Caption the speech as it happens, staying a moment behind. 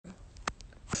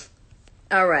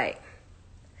All right.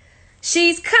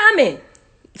 She's coming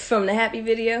from the happy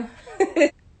video.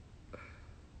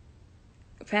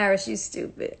 Paris, you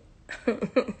stupid.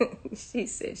 She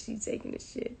said she's taking the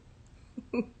shit.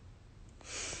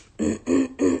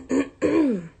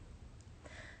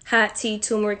 Hot tea,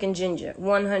 turmeric, and ginger.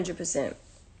 100%.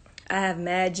 I have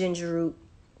mad ginger root.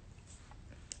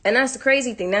 And that's the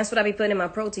crazy thing. That's what I be putting in my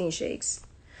protein shakes.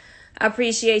 I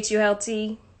appreciate you,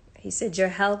 LT. He said your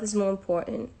health is more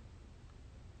important.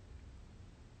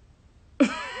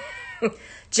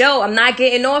 Joe, I'm not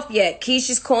getting off yet.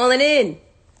 Keyshia's calling in.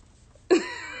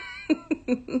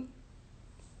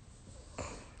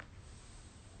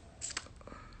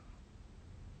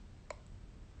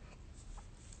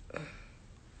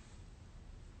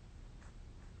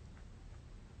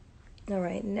 All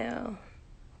right, now.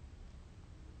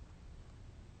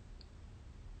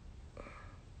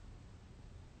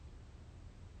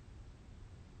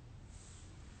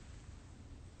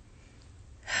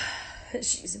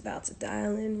 She's about to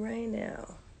dial in right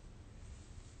now.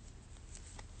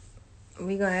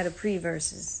 We're going to have the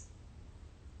pre-verses.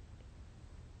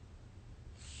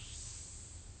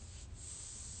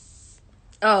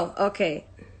 Oh, okay.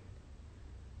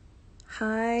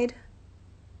 Hide.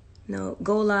 No,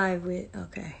 go live with,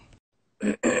 okay.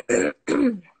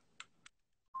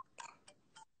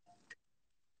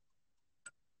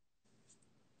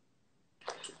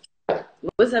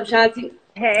 What's up, Shanti?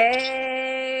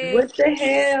 Hey. What the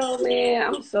hell, man?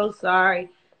 I'm so sorry.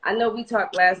 I know we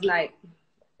talked last night.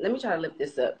 Let me try to lift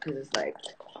this up because it's like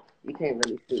you can't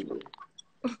really see me.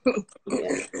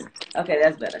 Yeah. Okay,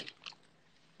 that's better.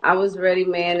 I was ready,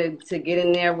 man, to get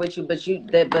in there with you, but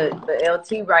the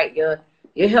LT right, your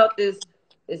health is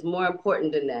more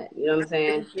important than that. You know what I'm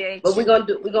saying? But we're gonna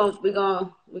do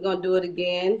it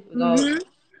again. We're gonna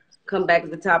come back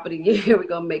at the top of the year. We're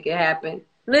gonna make it happen.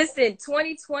 Listen,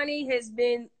 2020 has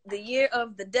been the year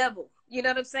of the devil. You know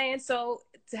what I'm saying? So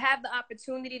to have the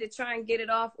opportunity to try and get it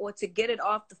off, or to get it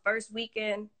off the first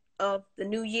weekend of the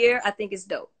new year, I think is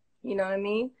dope. You know what I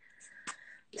mean?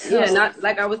 So, yeah, not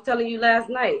like I was telling you last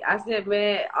night. I said,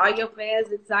 man, are your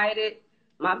fans excited?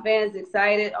 My fans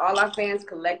excited. All our fans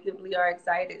collectively are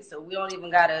excited. So we don't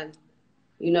even gotta,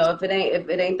 if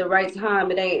it ain't the right time,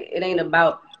 it ain't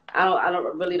about. I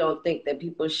really don't think that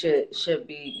people should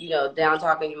be, down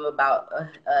talking you about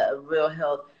a real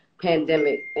health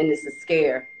pandemic, and it's a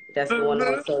scare that's going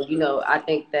on. So, I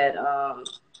think that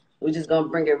we're just gonna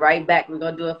bring it right back. We're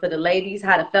gonna do it for the ladies,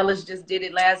 how the fellas just did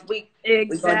it last week.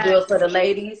 exactly. We're gonna do it for the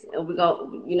ladies, and we're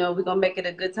gonna make it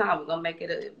a good time. We're gonna make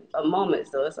it a moment.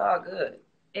 So it's all good.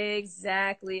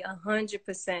 Exactly,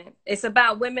 100%. It's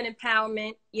about women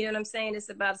empowerment. You know what I'm saying? It's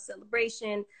about a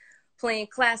celebration, playing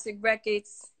classic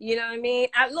records. You know what I mean?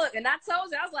 I told you,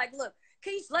 I was like, look,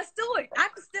 Keish, let's do it. I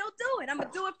can still do it. I'm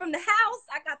gonna do it from the house.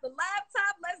 I got the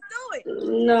laptop. Let's do it.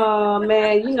 No,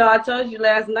 man. I told you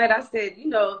last night. I said,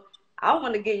 I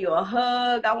want to give you a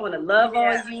hug. I want to love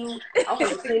on you. I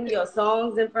want to sing your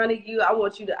songs in front of you. I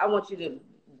want you to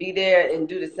be there and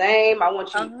do the same. I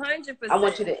want you 100%. I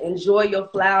want you to enjoy your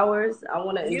flowers. I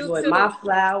want to enjoy my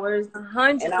flowers.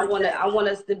 100%. And I want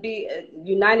us to be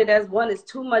united as one. It's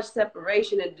too much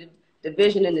separation and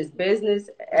division in this business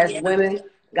as women.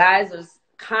 Guys are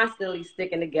constantly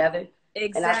sticking together.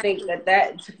 Exactly. And I think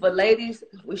that for ladies,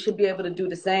 we should be able to do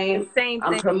the same. Same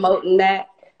I'm thing. promoting that.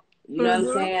 You know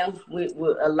what I'm saying?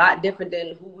 We're a lot different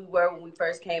than who we were when we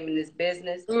first came in this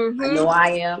business. I know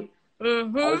I am. I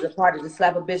was a part of the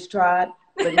Slap a Bitch tribe.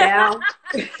 But now,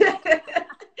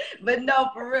 but no,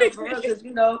 for real, because,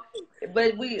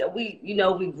 but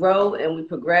we grow and we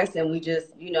progress, and we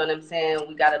just, you know what I'm saying?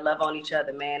 We got to love on each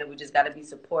other, man, and we just got to be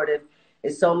supportive.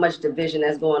 There's so much division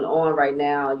that's going on right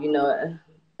now,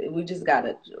 we just got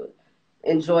to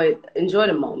enjoy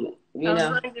the moment.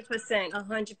 100%,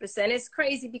 100%. It's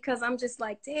crazy because I'm just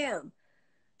like, damn,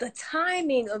 the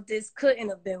timing of this couldn't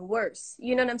have been worse.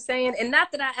 You know what I'm saying? And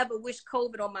not that I ever wish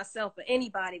COVID on myself or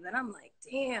anybody, but I'm like,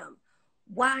 damn,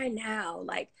 why now?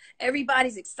 Like,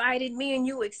 everybody's excited. Me and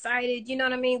you excited. You know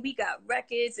what I mean? We got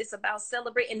records. It's about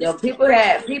celebrating. People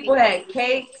had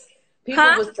cakes.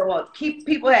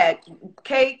 People had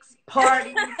cakes,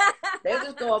 parties. They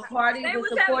was throwing parties and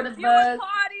supportive buzz.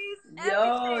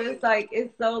 Yo, it's like,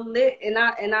 it's so lit, and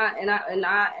I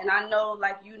know,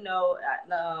 like,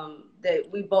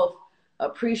 that we both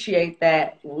appreciate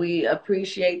that. We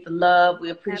appreciate the love. We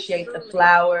appreciate the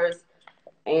flowers,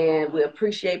 and we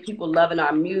appreciate people loving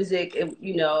our music.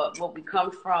 What we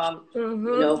come from.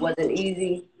 It wasn't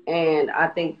easy, and I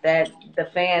think that the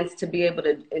fans to be able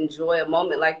to enjoy a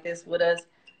moment like this with us.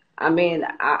 I mean,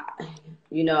 I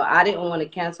didn't want to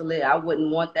cancel it. I wouldn't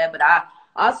want that, but I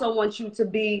also want you to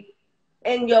be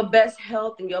in your best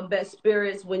health and your best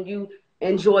spirits when you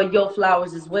enjoy your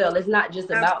flowers as well. It's not just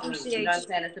about me. You know what I'm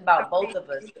saying? It's about both of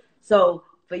us. So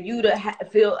for you to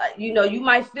feel, you know, you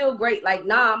might feel great, like,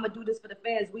 nah, I'm gonna do this for the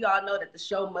fans. We all know that the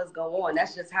show must go on.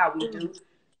 That's just how we do.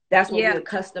 That's what we're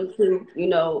accustomed to, you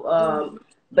know.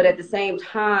 But at the same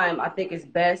time, I think it's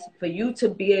best for you to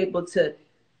be able to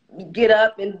get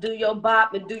up and do your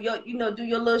bop and do your, you know, do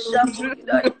your little shuffle, you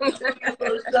know, your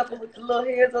little shuffle with the little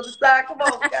hands on the side. Come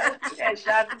on, we gotta do that,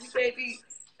 Shanti.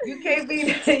 You can't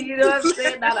be, you know what I'm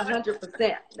saying? Not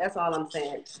 100%. That's all I'm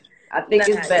saying. I think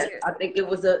it's best. I think it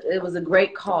was a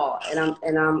great call, and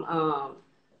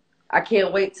I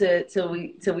can't wait till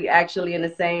we actually in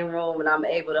the same room and I'm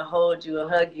able to hold you and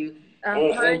hug you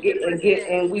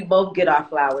and we both get our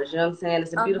flowers. You know what I'm saying?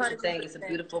 It's a beautiful thing. It's a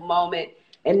beautiful moment.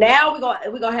 And now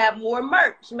we're gonna have more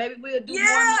merch. Maybe we'll do more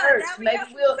merch. Maybe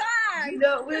we'll, you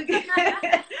know, we'll get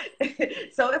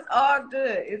so it's all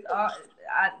good. It's all.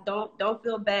 I don't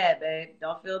feel bad, babe.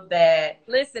 Don't feel bad.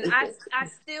 Listen, I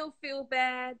still feel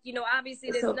bad. You know,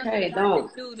 obviously there's nothing I can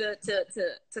do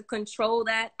to control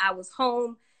that. I was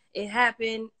home, it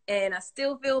happened, and I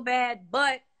still feel bad.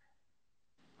 But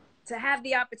to have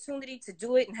the opportunity to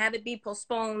do it and have it be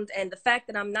postponed, and the fact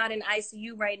that I'm not in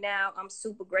ICU right now, I'm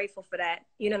super grateful for that.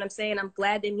 You know what I'm saying? I'm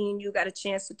glad that me and you got a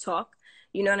chance to talk.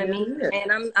 You know what I mean?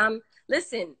 And I'm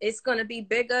listen, it's gonna be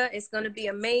bigger, it's gonna be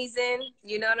amazing.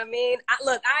 You know what I mean?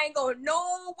 Look, I ain't going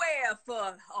nowhere for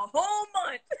a whole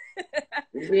month.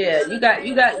 Yeah, you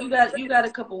got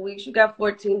a couple weeks. You got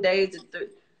 14 days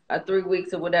or 3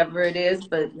 weeks or whatever it is,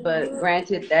 but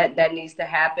granted that needs to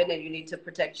happen, and you need to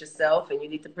protect yourself and you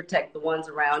need to protect the ones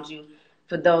around you.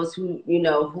 For those who, you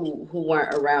know, who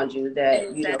weren't around you,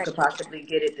 that you know could possibly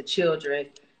get it, the children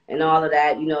and all of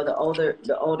that, you know, the older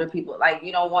people, like,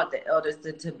 you don't want the elders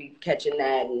to be catching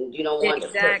that, and you don't want to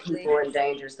put people in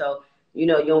danger. So, you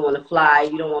know, you don't want to fly.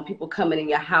 You don't want people coming in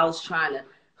your house trying to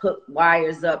hook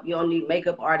wires up. You don't need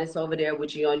makeup artists over there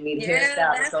with you. You don't need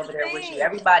hairstylists over there with you.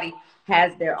 Everybody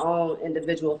has their own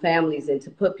individual families, and to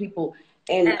put people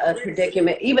in a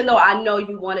predicament, even though I know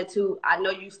you wanted to, I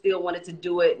know you still wanted to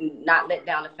do it and not let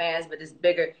down the fans, but it's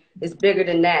bigger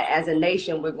than that. As a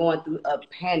nation, we're going through a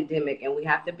pandemic, and we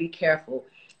have to be careful,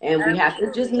 and we have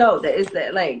to just know that it's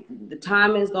that, like, the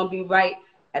timing is going to be right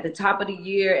at the top of the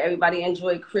year. Everybody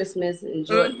enjoy Christmas,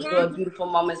 enjoy beautiful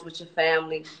moments with your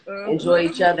family, enjoy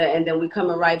each other, and then we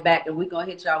coming right back, and we're going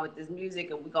to hit y'all with this music,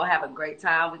 and we're going to have a great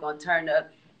time. We're going to turn up.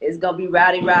 It's going to be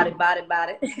rowdy, body.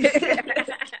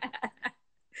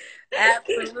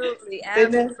 Absolutely.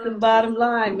 And that's the bottom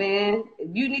line, man.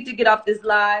 You need to get off this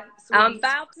live. Sweetie. I'm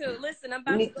about to. Listen, I'm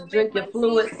about to drink your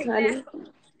fluids, honey.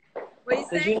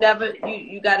 Because you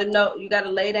gotta know, you gotta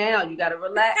lay down, you gotta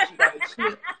relax, you gotta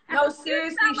chill. No,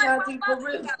 seriously, Shanti, for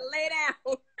real. You gotta lay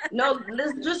down. No,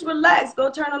 let's just relax.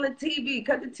 Go turn on the TV,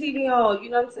 cut the TV on. You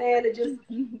know what I'm saying?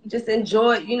 And just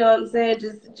enjoy. You know what I'm saying?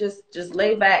 Just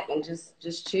lay back and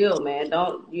just chill, man.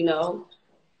 Don't, you know.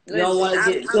 You don't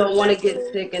want to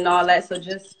get sick and all that. So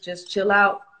just chill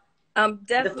out. I'm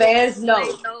definitely the fans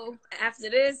know. Low. After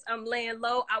this, I'm laying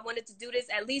low. I wanted to do this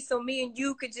at least so me and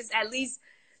you could just at least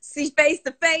see face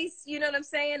to face. You know what I'm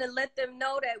saying? And let them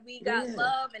know that we got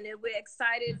love and that we're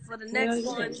excited for the next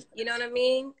one. You know what I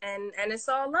mean? And it's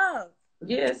all love.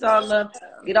 Yeah, it's all love.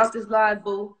 Get off this live,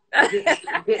 boo.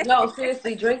 No,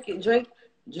 seriously, drink your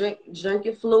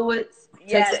fluids.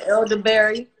 Take the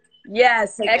elderberry.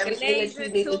 Yes, take everything that you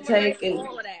need to take, and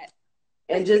all of that.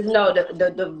 And just know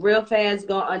the real fans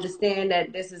gonna understand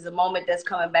that this is a moment that's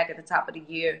coming back at the top of the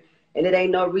year, and it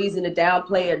ain't no reason to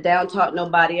downplay or down talk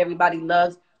nobody. Everybody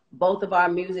loves both of our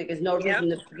music. There's no reason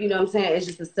to, you know what I'm saying? It's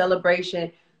just a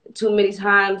celebration. Too many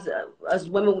times, us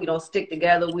women, we don't stick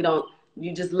together.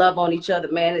 You just love on each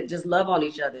other, man. Just love on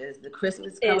each other. It's the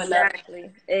Christmas coming up.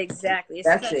 Exactly.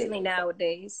 Especially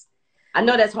nowadays. I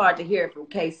know that's hard to hear from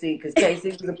KC, because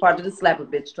KC was a part of the Slapper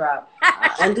Bitch tribe.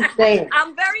 I understand.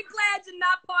 I'm very glad you're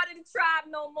not part of the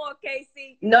tribe no more,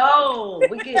 KC. No,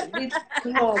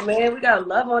 come on, man. We gotta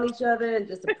love on each other and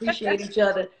just appreciate each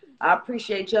other. I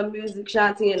appreciate your music,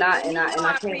 Shanti, and I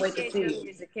can't wait to see you.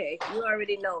 Music, Kay. You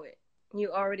already know it.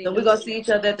 So we're gonna see each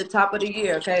other at the top of the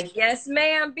year, okay? Yes,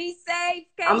 ma'am. Be safe,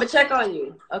 Kay. I'm gonna check on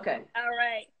you. Okay. All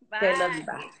right. Bye. Okay, love you.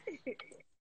 Bye.